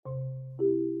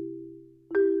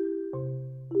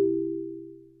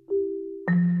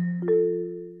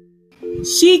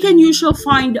Seek and You Shall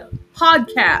Find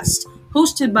podcast,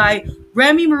 hosted by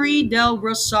Remy Marie Del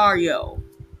Rosario.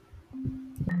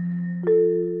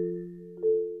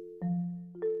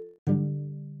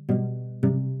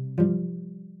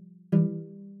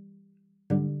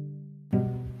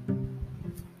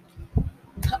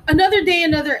 Another day,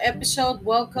 another episode.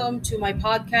 Welcome to my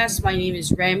podcast. My name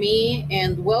is Remy,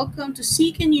 and welcome to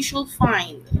Seek and You Shall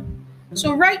Find.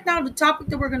 So, right now, the topic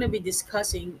that we're going to be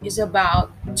discussing is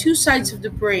about two sides of the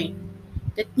brain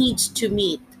that needs to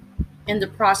meet in the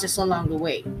process along the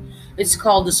way. It's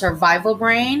called the survival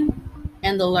brain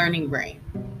and the learning brain.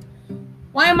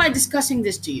 Why am I discussing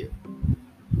this to you?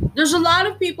 There's a lot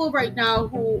of people right now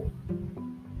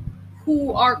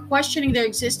who are questioning their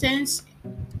existence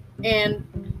and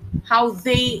how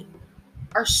they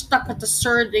are stuck at a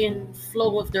certain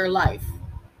flow of their life.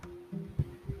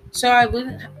 So I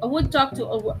would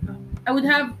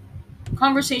have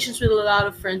conversations with a lot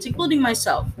of friends, including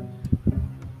myself.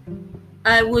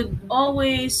 I would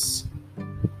always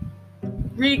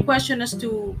really question as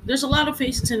to there's a lot of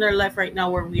phases in our life right now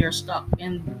where we are stuck,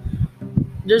 and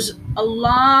there's a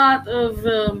lot of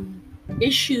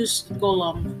issues that go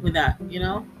along with that.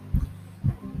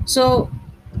 So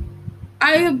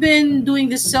I have been doing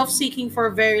this self-seeking for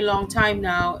a very long time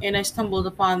now, and I stumbled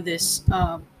upon this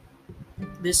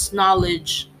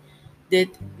knowledge that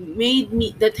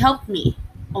helped me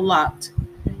a lot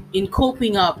in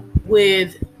coping up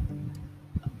with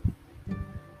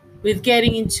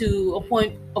getting into a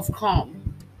point of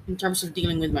calm in terms of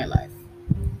dealing with my life.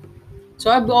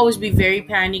 So I'd always be very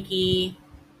panicky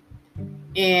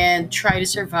and try to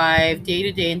survive day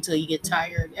to day until you get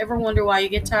tired. Ever wonder why you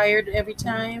get tired every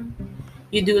time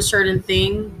you do a certain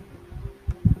thing?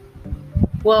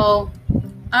 Well,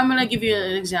 I'm gonna give you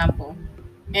an example,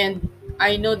 and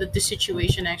I know that this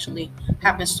situation actually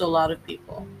happens to a lot of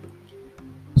people.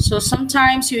 So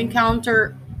sometimes you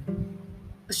encounter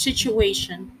a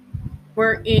situation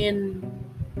wherein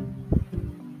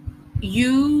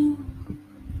you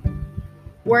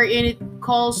wherein it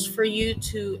calls for you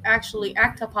to actually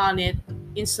act upon it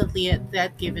instantly at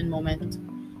that given moment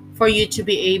for you to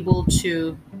be able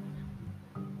to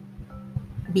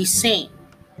be sane.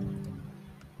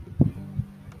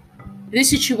 This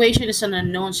situation is an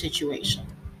unknown situation.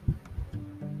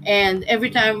 And every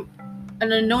time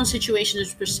an unknown situation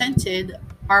is presented,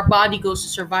 our body goes to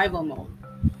survival mode.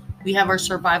 We have our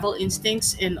survival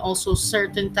instincts and also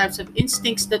certain types of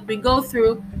instincts that we go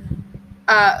through.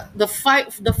 The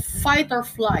fight or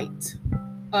flight,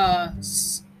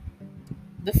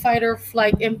 the fight or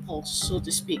flight impulse, so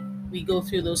to speak. We go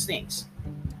through those things,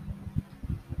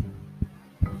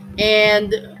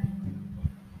 and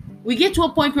we get to a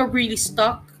point where we're really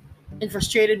stuck and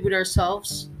frustrated with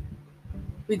ourselves.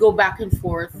 We go back and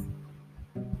forth,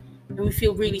 and we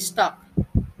feel really stuck.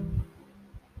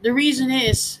 The reason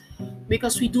is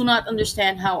because we do not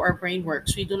understand how our brain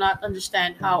works. We do not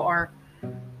understand how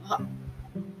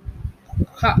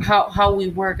we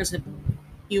work as a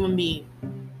human being.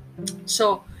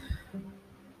 So,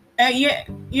 you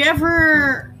you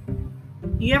ever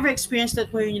you ever experienced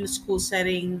that when you're in a school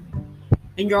setting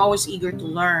and you're always eager to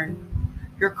learn?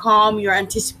 You're calm, you're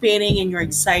anticipating, and you're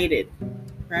excited,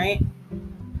 right?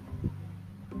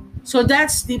 So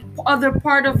that's the other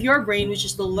part of your brain, which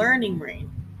is the learning brain.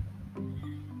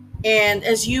 And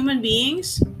as human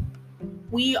beings,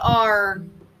 we are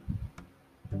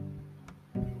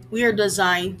we are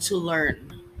designed to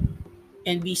learn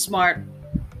and be smart.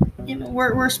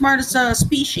 We're smart as a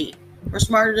species. We're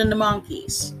smarter than the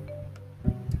monkeys.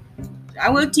 I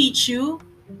will teach you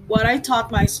what I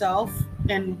taught myself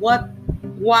and what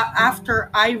after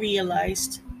I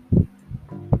realized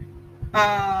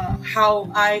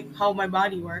how my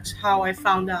body works, how I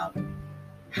found out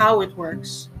how it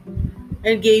works.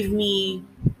 It gave me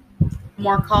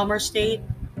more calmer state,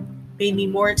 made me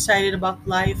more excited about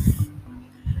life,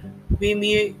 made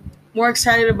me more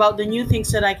excited about the new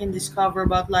things that I can discover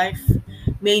about life,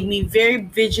 made me very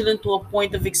vigilant to a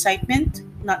point of excitement,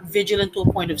 not vigilant to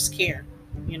a point of scare.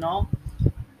 You know,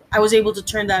 I was able to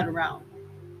turn that around.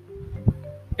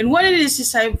 And what it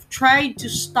is I've tried to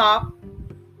stop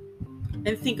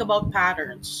and think about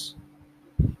patterns.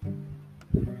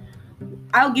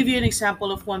 I'll give you an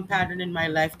example of one pattern in my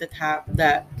life that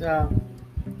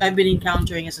I've been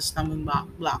encountering as a stumbling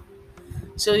block.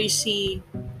 So you see,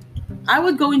 I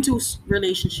would go into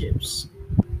relationships.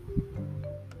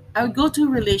 I would go to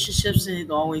relationships and it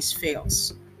always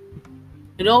fails.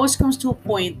 It always comes to a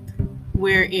point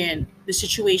wherein the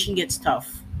situation gets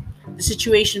tough. The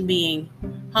situation being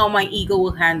how my ego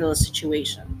will handle a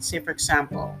situation. Say, for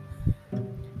example,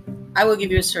 I will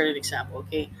give you a certain example,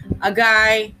 okay? A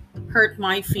guy hurt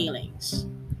my feelings.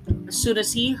 As soon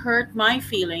as he hurt my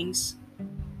feelings,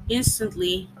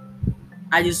 instantly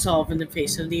I dissolve in the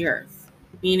face of the earth.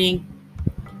 Meaning,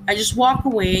 I just walk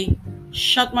away,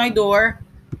 shut my door,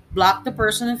 block the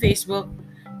person on Facebook,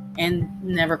 and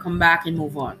never come back and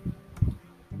move on.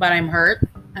 But I'm hurt,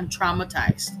 I'm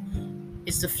traumatized.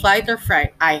 It's the flight or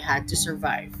fright. I had to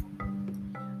survive.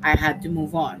 I had to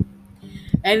move on.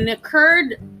 And it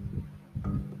occurred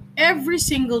every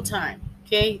single time.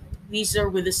 Okay? These are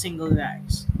with the single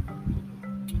guys.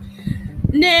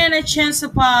 And then I chance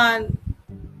upon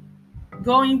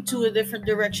going to a different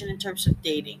direction in terms of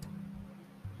dating.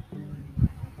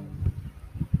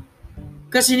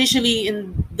 Because initially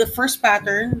in the first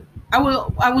pattern,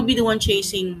 I would be the one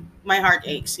chasing my heart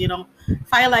aches, you know.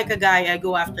 If I like a guy, I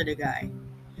go after the guy.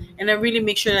 And I really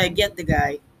make sure that I get the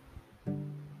guy.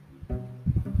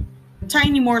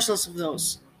 Tiny morsels of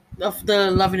those. Of the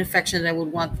love and affection that I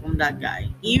would want from that guy.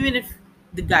 Even if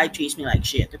the guy treats me like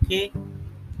shit, okay?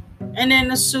 And then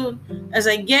as soon as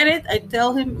I get it, I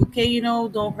tell him, okay,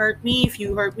 don't hurt me. If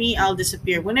you hurt me, I'll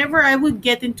disappear. Whenever I would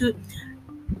get into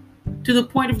to the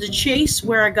point of the chase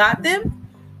where I got them,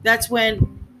 that's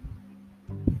when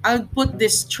I'll put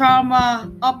this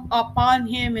trauma up upon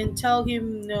him and tell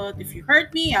him, if you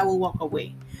hurt me, I will walk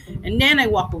away. And then I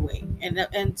walk away, and it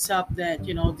ends up that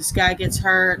this guy gets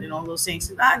hurt and all those things.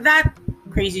 That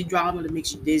crazy drama that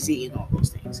makes you dizzy and all those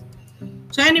things.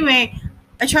 So anyway,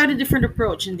 I tried a different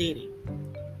approach in dating.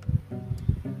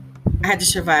 I had to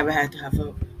survive. I had to have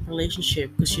a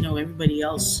relationship because everybody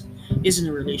else is in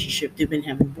a relationship. They've been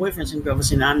having boyfriends and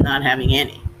girlfriends, and I'm not having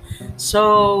any.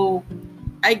 So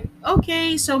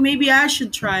so maybe I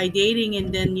should try dating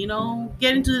and then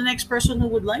get into the next person who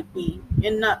would like me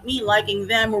and not me liking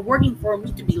them or working for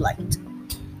me to be liked.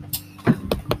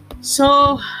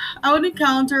 So I would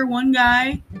encounter one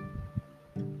guy.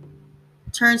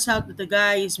 Turns out that the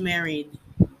guy is married,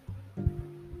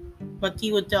 but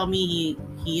he would tell me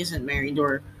he isn't married,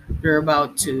 or they're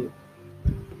about to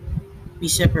be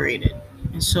separated.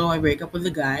 And so I break up with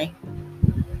the guy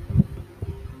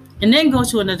and then go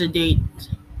to another date,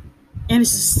 and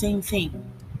it's the same thing.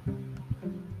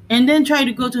 And then try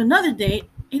to go to another date,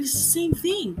 and it's the same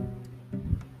thing.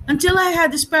 Until I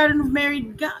had this pattern of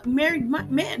married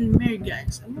men, married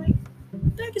guys. I'm like,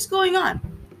 what the heck is going on?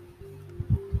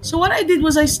 So what I did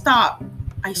was I stopped.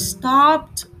 I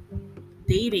stopped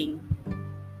dating.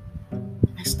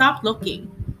 I stopped looking.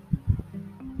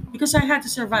 Because I had to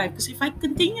survive. Because if I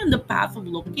continue on the path of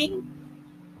looking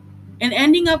and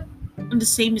ending up on the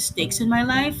same mistakes in my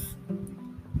life,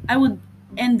 I would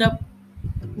end up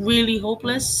really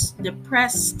hopeless,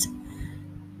 depressed,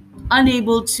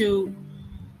 unable to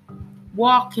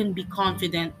walk and be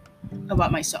confident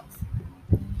about myself.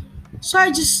 So I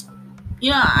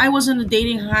was on a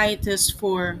dating hiatus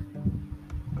for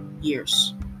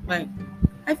years. Like,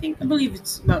 I believe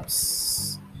it's about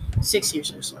 6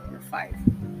 years or so, or 5.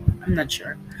 I'm not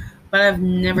sure. But I've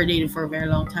never dated for a very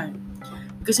long time.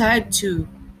 Because I had to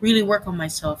really work on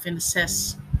myself and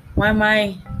assess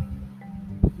why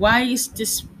is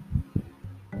this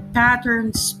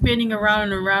pattern spinning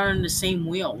around and around in the same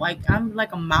wheel? Like I'm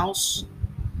like a mouse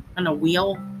on a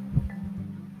wheel.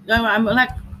 I'm like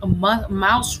a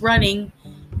mouse running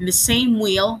in the same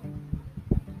wheel,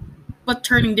 but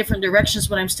turning different directions,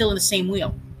 but I'm still in the same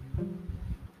wheel.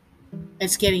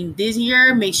 It's getting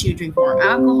dizzier, makes you drink more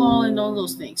alcohol and all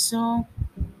those things. So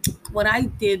what I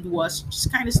did was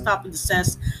just kind of stop and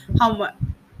assess how much,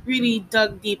 really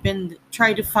dug deep and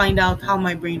tried to find out how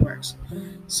my brain works.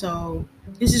 So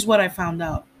this is what I found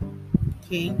out.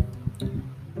 Okay.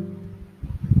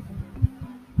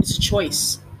 It's a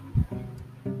choice.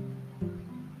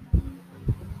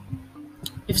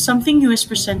 If something new is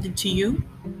presented to you,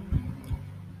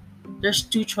 there's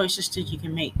 2 choices that you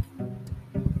can make.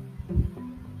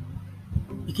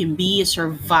 You can be a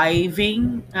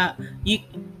surviving.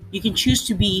 You can choose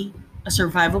to be a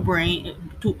survival brain.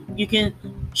 You can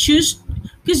choose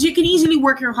because you can easily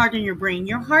work your heart and your brain.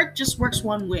 Your heart just works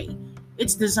one way.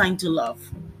 It's designed to love.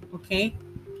 Okay,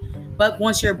 but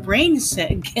once your brain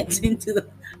gets in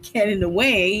the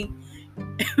way,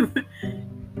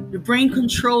 the brain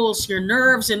controls your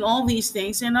nerves and all these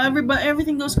things, and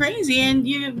everything goes crazy, and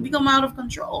you become out of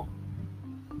control.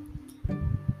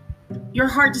 Your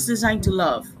heart is designed to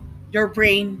love. Your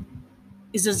brain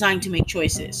is designed to make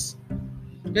choices.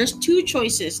 There's 2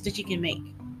 choices that you can make.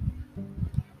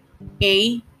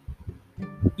 A,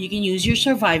 you can use your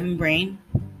surviving brain.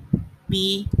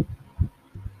 B,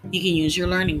 you can use your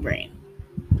learning brain.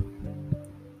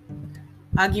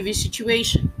 I'll give you a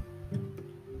situation.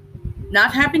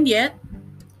 Not happened yet,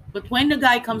 but when the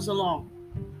guy comes along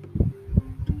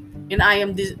and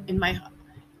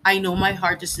I know my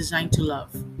heart is designed to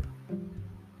love.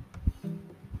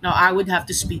 Now I would have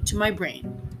to speak to my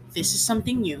brain. This is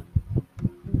something new.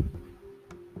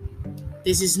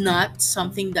 This is not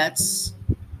something that's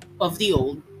of the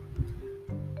old.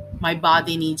 My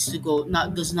body needs to go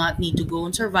not does not need to go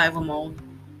in survival mode.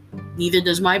 Neither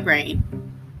does my brain.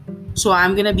 So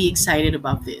I'm gonna be excited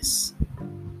about this.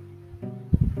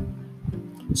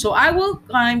 So I will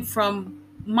climb from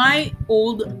my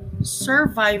old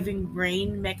surviving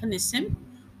brain mechanism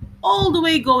all the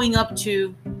way going up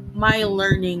to my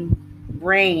learning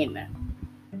brain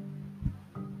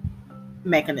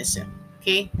mechanism.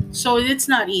 Okay? So it's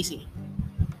not easy.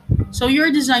 So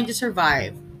you're designed to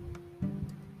survive.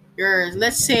 You're,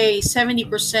 let's say,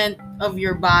 70% of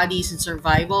your body's in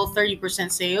survival,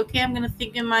 30% say, okay, I'm going to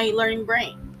think in my learning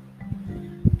brain.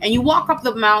 And you walk up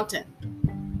the mountain.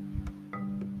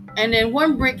 And then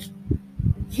one brick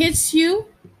hits your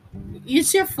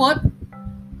foot,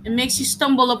 and makes you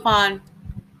stumble upon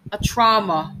a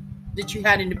trauma that you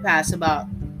had in the past about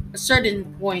a certain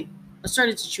point, a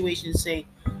certain situation. Say,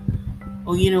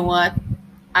 oh, you know what?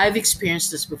 I've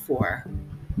experienced this before.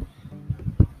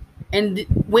 And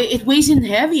it weighs in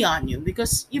heavy on you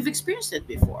because you've experienced it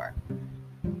before.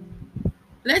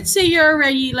 Let's say you're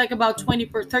already like about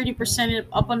 30%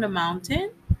 up on the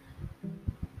mountain.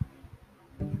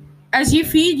 As you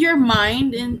feed your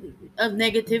mind of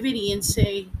negativity and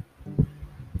say,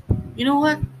 you know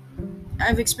what?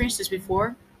 I've experienced this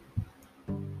before.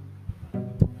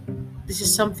 This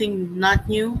is something not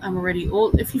new. I'm already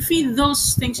old. If you feed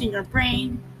those things in your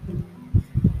brain,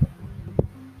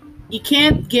 you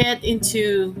can't get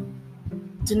into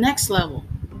the next level.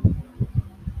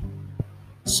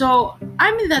 So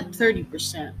I'm in that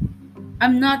 30%.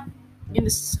 I'm not in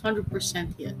this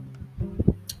 100% yet.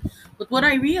 But what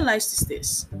I realized is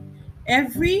this: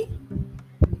 every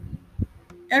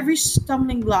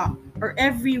stumbling block or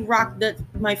every rock that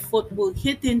my foot will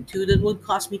hit into that would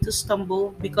cause me to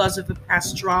stumble because of a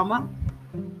past trauma,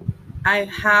 I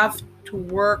have to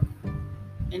work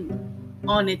and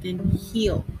on it and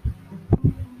heal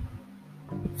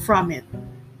from it.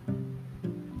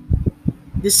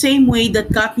 The same way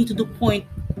that got me to the point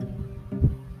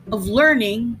of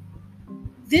learning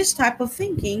this type of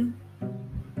thinking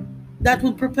that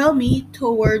would propel me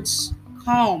towards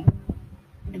calm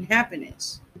and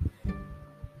happiness.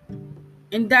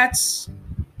 And that's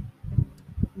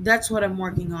what I'm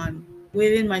working on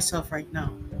within myself right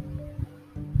now.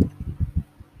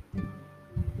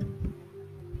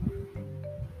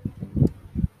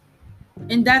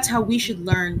 And that's how we should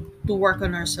learn to work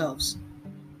on ourselves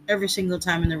every single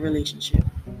time in a relationship.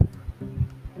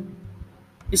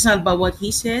 It's not about what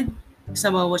he said, it's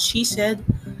not about what she said,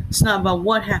 it's not about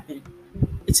what happened.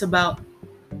 It's about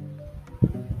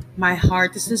my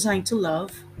heart is designed to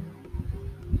love,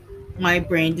 my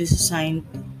brain is designed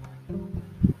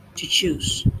to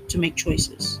choose, to make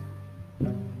choices.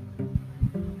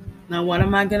 Now, what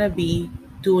am I going to be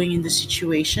doing in this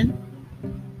situation?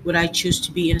 Would I choose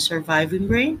to be in a surviving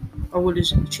brain, or would I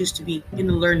choose to be in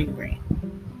a learning brain?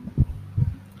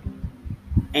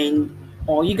 And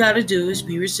all you got to do is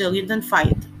be resilient and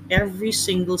fight every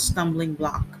single stumbling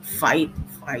block. Fight,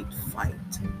 fight, fight.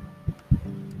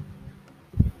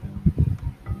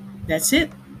 That's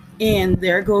it. And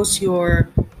there goes your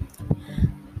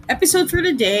episode for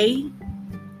the day,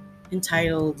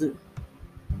 entitled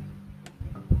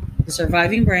The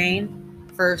Surviving Brain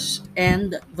first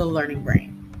and the Learning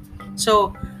Brain.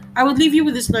 So I would leave you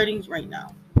with this learning right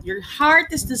now. Your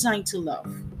heart is designed to love,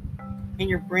 and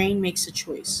your brain makes a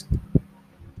choice.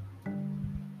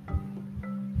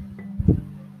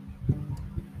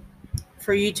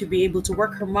 For you to be able to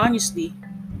work harmoniously,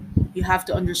 you have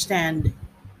to understand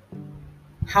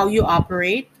how you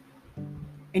operate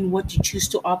and what you choose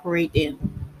to operate in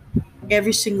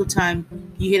every single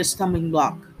time you hit a stumbling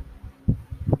block.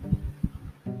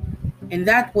 And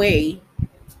that way,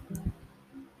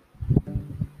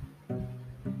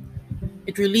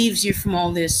 it relieves you from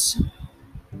all this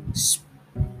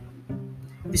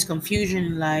confusion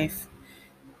in life,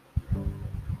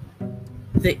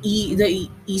 the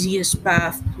easiest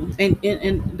path,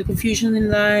 and the confusion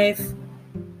in life,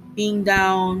 being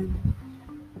down,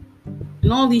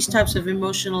 and all these types of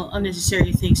emotional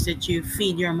unnecessary things that you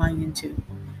feed your mind into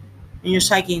and your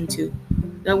psyche into,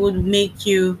 that would make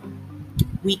you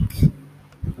weak,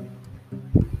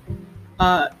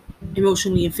 uh,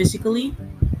 emotionally and physically,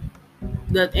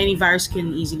 that any virus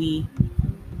can easily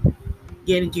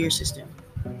get into your system.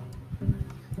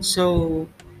 So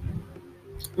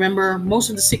remember, most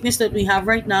of the sickness that we have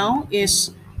right now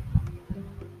is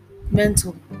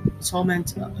mental. It's all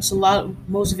mental. It's a lot.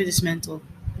 Most of it is mental.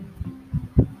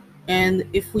 And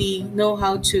if we know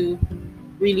how to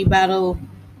really battle,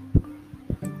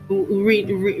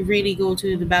 really go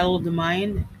to the battle of the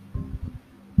mind,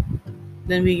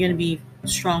 then we're gonna be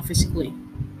strong physically.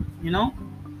 You know.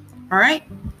 All right.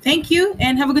 Thank you,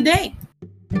 and have a good day.